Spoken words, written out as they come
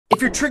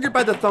If you're triggered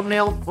by the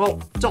thumbnail,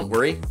 well, don't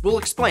worry, we'll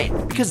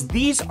explain, because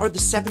these are the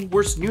 7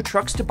 worst new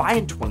trucks to buy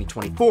in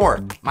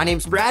 2024. My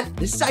name's Brad,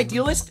 this is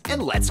Idealist,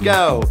 and let's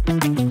go.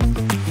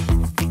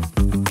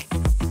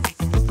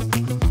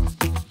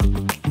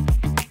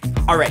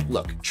 All right,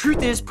 look,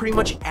 truth is pretty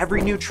much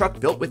every new truck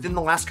built within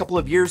the last couple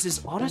of years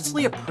is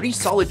honestly a pretty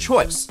solid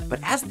choice.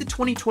 But as the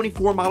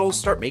 2024 models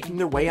start making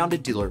their way onto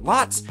dealer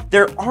lots,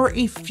 there are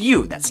a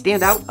few that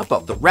stand out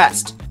above the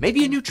rest.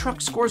 Maybe a new truck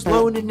scores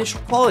low in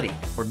initial quality,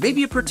 or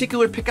maybe a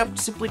particular pickup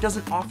simply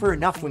doesn't offer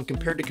enough when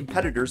compared to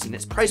competitors in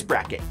its price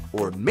bracket.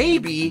 Or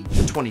maybe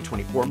the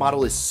 2024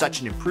 model is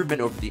such an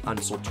improvement over the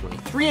unsold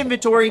 23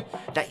 inventory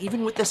that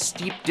even with a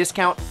steep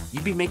discount,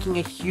 you'd be making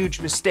a huge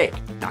mistake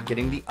not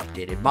getting the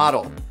updated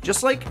model.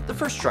 Just like the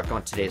first truck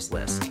on today's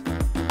list.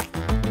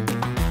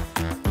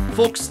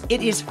 Folks,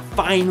 it is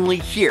finally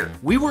here.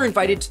 We were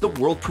invited to the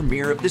world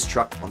premiere of this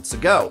truck months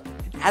ago.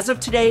 And as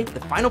of today, the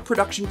final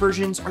production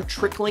versions are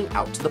trickling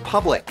out to the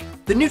public.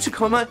 The new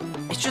Tacoma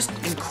is just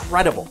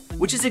incredible,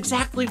 which is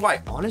exactly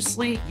why,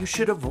 honestly, you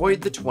should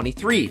avoid the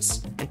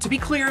 23s. And to be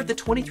clear, the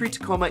 23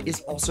 Tacoma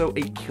is also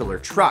a killer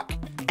truck.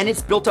 And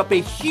it's built up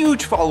a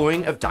huge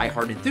following of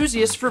die-hard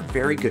enthusiasts for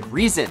very good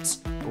reasons.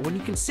 But when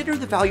you consider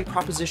the value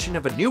proposition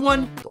of a new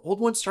one, the old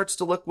one starts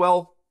to look,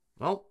 well,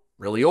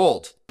 really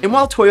old. And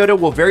while Toyota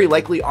will very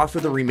likely offer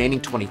the remaining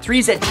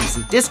 23s at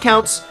decent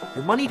discounts,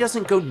 your money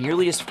doesn't go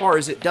nearly as far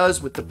as it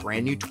does with the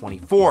brand new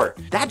 24.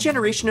 That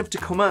generation of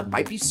Tacoma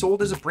might be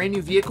sold as a brand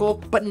new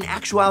vehicle, but in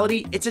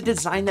actuality, it's a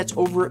design that's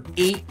over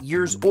 8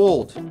 years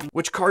old,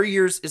 which car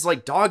years is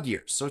like dog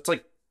years, so it's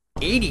like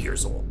 80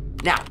 years old.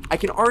 Now, I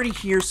can already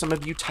hear some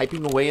of you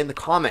typing away in the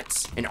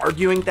comments and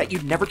arguing that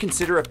you'd never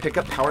consider a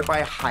pickup powered by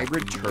a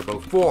hybrid Turbo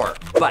 4.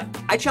 But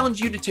I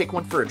challenge you to take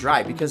one for a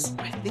drive because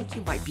I think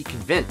you might be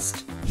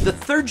convinced. The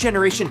 3rd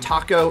generation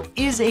Taco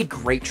is a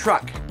great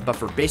truck, but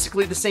for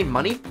basically the same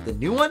money, the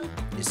new one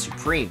is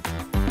supreme.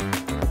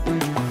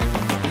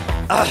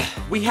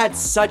 We had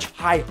such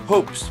high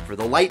hopes for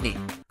the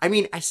Lightning. I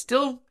mean, I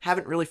still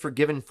haven't really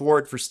forgiven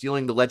Ford for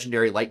stealing the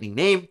legendary Lightning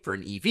name for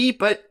an EV,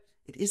 but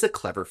it is a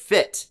clever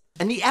fit.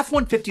 And the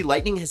F-150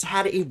 Lightning has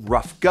had a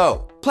rough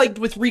go, plagued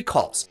with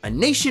recalls, a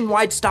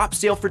nationwide stop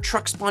sale for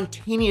trucks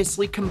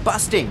spontaneously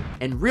combusting,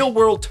 and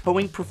real-world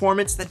towing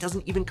performance that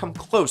doesn't even come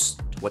close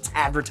to what's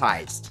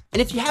advertised.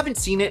 And if you haven't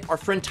seen it, our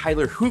friend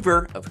Tyler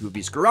Hoover of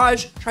Hoovie's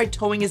Garage tried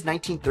towing his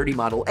 1930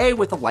 Model A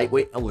with a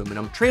lightweight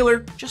aluminum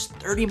trailer just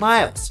 30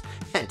 miles,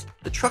 and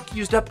the truck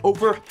used up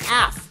over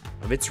half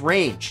of its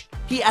range.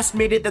 He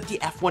estimated that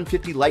the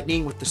F-150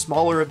 Lightning with the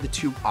smaller of the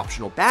 2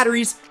 optional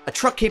batteries, a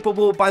truck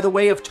capable, by the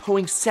way, of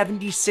towing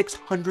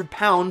 7,600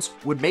 pounds,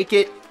 would make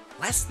it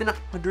less than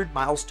 100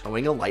 miles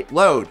towing a light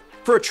load.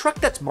 For a truck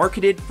that's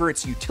marketed for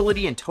its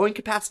utility and towing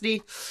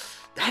capacity,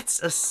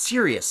 that's a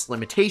serious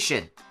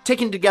limitation.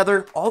 Taken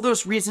together, all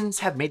those reasons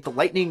have made the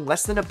Lightning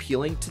less than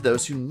appealing to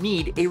those who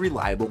need a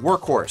reliable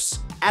workhorse.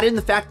 Add in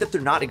the fact that they're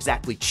not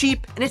exactly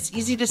cheap, and it's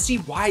easy to see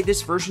why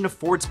this version of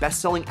Ford's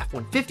best-selling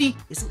F-150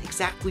 isn't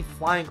exactly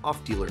flying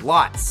off dealer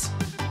lots.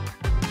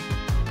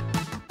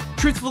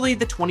 Truthfully,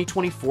 the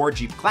 2024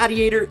 Jeep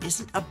Gladiator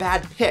isn't a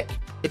bad pick.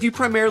 If you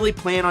primarily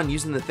plan on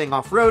using the thing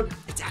off-road,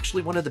 it's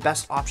actually one of the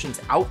best options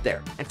out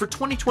there. And for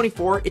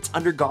 2024, it's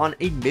undergone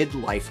a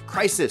midlife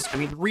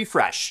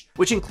refresh,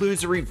 which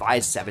includes a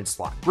revised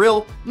 7-slot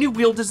grille, new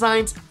wheel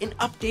designs, an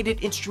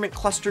updated instrument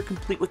cluster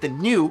complete with a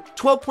new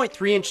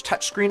 12.3-inch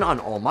touchscreen on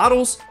all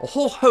models, a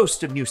whole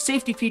host of new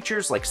safety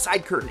features like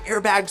side curtain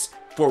airbags,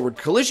 forward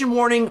collision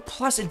warning,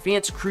 plus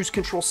advanced cruise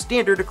control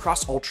standard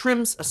across all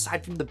trims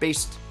aside from the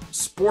base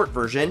Sport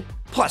version.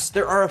 Plus,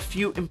 there are a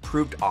few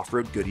improved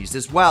off-road goodies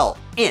as well.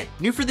 And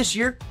new for this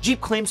year,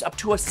 Jeep claims up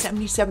to a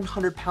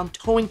 7,700 pound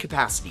towing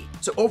capacity.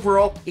 So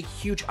overall, a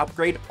huge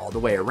upgrade all the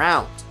way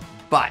around.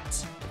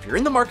 But if you're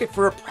in the market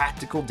for a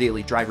practical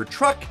daily driver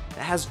truck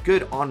that has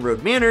good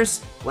on-road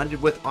manners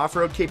blended with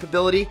off-road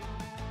capability,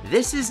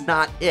 this is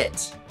not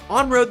it.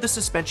 On-road, the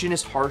suspension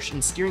is harsh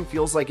and steering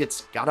feels like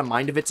it's got a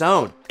mind of its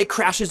own. It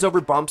crashes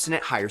over bumps and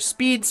at higher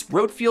speeds,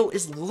 road feel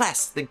is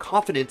less than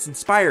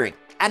confidence-inspiring.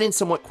 Add in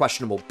somewhat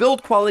questionable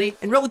build quality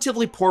and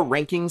relatively poor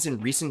rankings in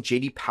recent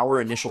JD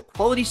Power initial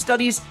quality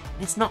studies,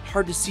 and it's not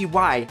hard to see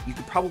why you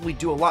could probably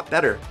do a lot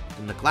better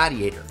than the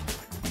Gladiator.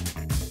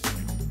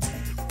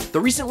 The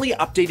recently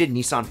updated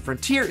Nissan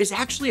Frontier is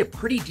actually a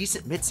pretty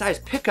decent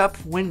midsize pickup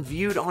when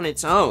viewed on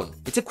its own.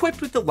 It's equipped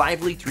with the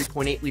lively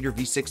 3.8-liter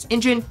V6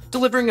 engine,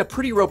 delivering a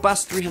pretty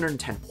robust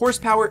 310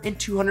 horsepower and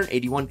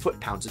 281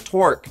 foot-pounds of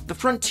torque. The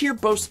Frontier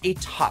boasts a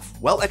tough,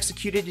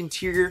 well-executed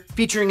interior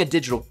featuring a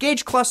digital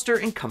gauge cluster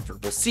and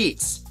comfortable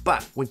seats.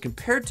 But when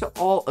compared to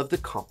all of the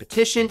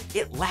competition,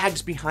 it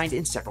lags behind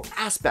in several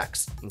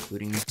aspects,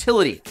 including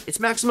utility.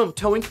 Its maximum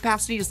towing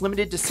capacity is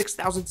limited to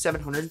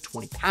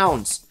 6,720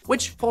 pounds,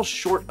 which falls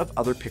short of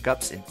other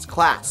pickups in its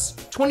class.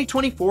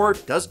 2024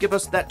 does give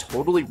us that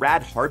totally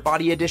rad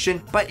hardbody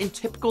edition, but in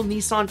typical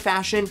Nissan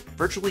fashion,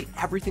 virtually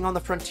everything on the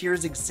Frontier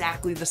is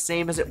exactly the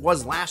same as it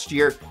was last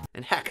year,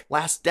 and heck,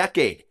 last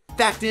decade.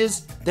 Fact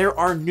is, there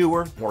are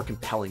newer, more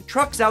compelling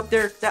trucks out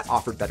there that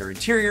offer better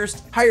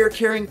interiors, higher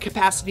carrying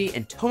capacity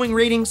and towing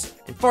ratings,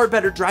 and far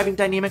better driving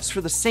dynamics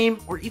for the same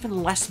or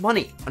even less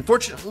money.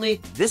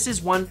 Unfortunately, this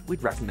is one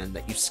we'd recommend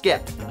that you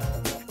skip.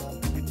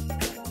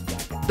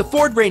 The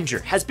Ford Ranger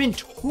has been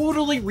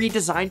totally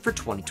redesigned for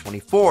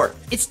 2024.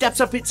 It steps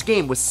up its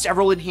game with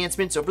several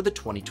enhancements over the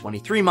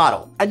 2023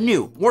 model. A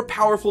new, more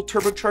powerful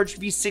turbocharged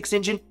V6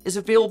 engine is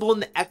available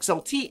in the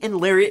XLT and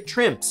Lariat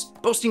trims,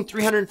 boasting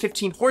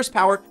 315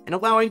 horsepower and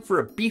allowing for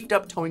a beefed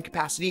up towing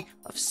capacity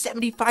of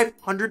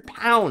 7,500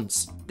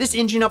 pounds. This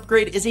engine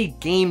upgrade is a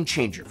game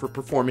changer for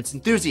performance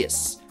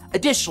enthusiasts.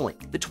 Additionally,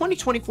 the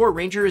 2024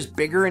 Ranger is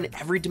bigger in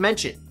every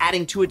dimension,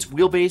 adding to its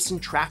wheelbase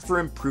and track for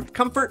improved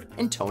comfort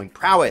and towing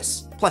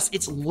prowess. Plus,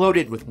 it's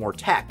loaded with more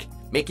tech,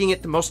 making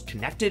it the most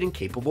connected and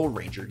capable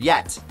Ranger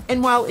yet.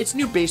 And while its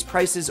new base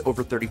price is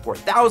over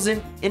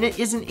 $34,000 and it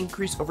is an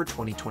increase over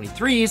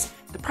 2023's,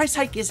 the price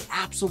hike is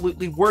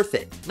absolutely worth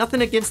it.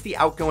 Nothing against the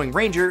outgoing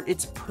Ranger,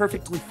 it's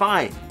perfectly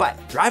fine, but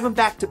drive them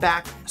back to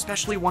back,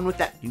 especially one with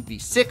that new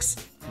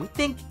V6, we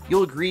think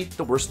you'll agree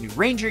the worst new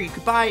Ranger you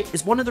could buy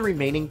is one of the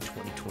remaining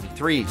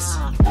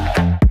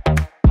 2023s.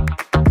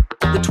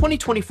 The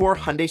 2024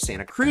 Hyundai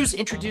Santa Cruz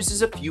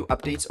introduces a few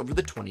updates over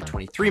the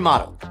 2023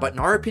 model, but in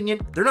our opinion,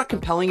 they're not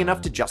compelling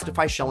enough to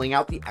justify shelling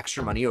out the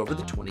extra money over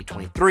the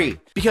 2023.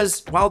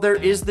 Because while there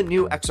is the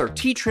new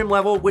XRT trim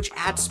level, which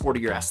adds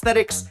sportier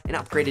aesthetics, an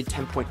upgraded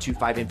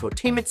 10.25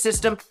 infotainment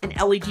system, and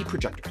LED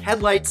projector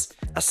headlights,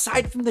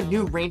 aside from the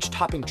new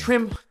range-topping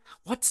trim,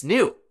 what's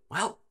new?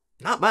 Well,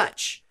 not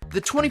much. The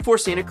 24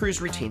 Santa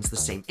Cruz retains the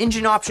same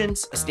engine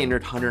options, a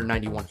standard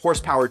 191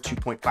 horsepower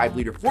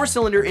 2.5-liter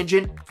four-cylinder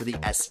engine for the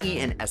SE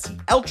and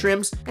SEL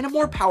trims, and a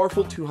more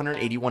powerful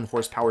 281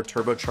 horsepower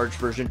turbocharged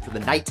version for the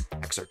Night,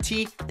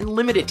 XRT, and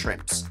Limited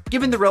trims.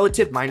 Given the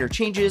relative minor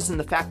changes and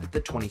the fact that the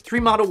 23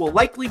 model will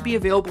likely be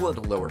available at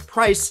a lower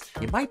price,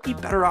 you might be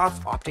better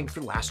off opting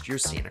for last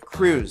year's Santa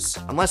Cruz,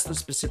 unless the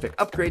specific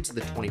upgrades of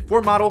the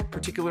 24 model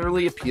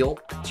particularly appeal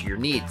to your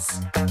needs.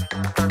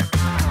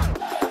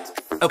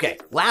 Okay,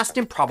 last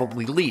and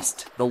probably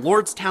least, the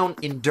Lordstown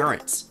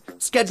Endurance.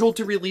 Scheduled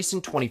to release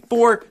in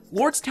 24,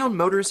 Lordstown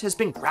Motors has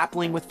been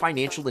grappling with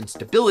financial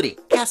instability,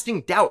 casting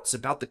doubts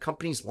about the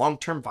company's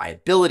long-term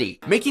viability,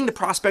 making the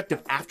prospect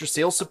of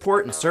after-sales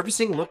support and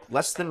servicing look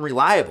less than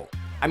reliable.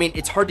 I mean,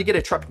 it's hard to get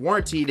a truck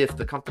warranted if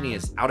the company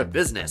is out of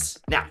business.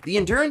 Now, the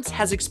Endurance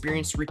has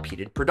experienced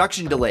repeated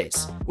production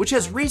delays, which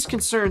has raised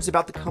concerns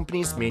about the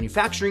company's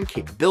manufacturing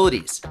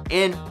capabilities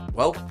and,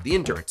 well, the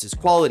Endurance's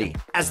quality.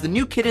 As the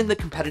new kid in the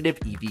competitive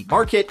EV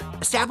market,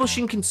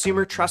 establishing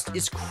consumer trust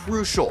is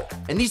crucial,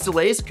 and these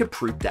delays could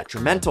prove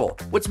detrimental.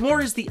 What's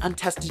more is the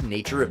untested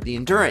nature of the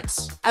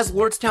Endurance. As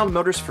Lordstown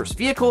Motors' first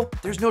vehicle,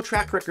 there's no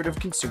track record of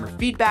consumer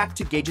feedback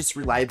to gauge its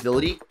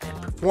reliability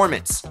and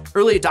performance.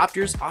 Early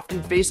adopters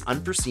often face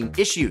unforeseen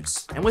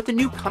issues, and with a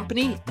new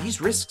company,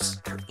 these risks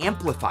are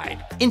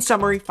amplified. In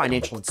summary,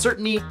 financial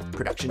uncertainty,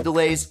 production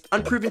delays,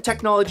 unproven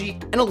technology,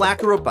 and a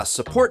lack of robust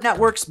support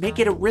networks make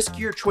it a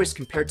riskier choice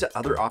compared to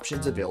other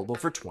options available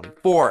for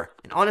 24.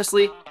 And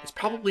honestly, it's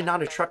probably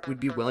not a truck we'd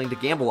be willing to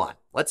gamble on.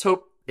 Let's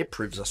hope it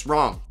proves us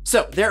wrong.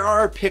 So there are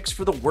our picks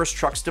for the worst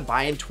trucks to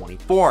buy in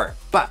 24,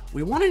 but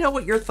we want to know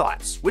what your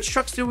thoughts. Which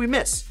trucks do we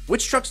miss?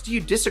 Which trucks do you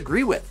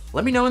disagree with?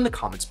 Let me know in the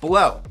comments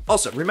below.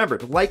 Also, remember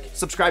to like,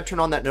 subscribe, turn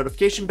on that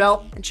notification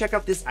bell, and check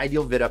out this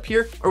Ideal vid up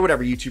here or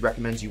whatever YouTube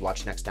recommends you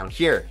watch next down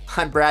here.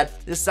 I'm Brad,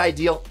 this is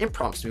Ideal, and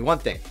promise me one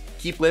thing,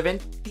 keep living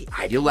the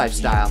ideal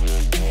lifestyle.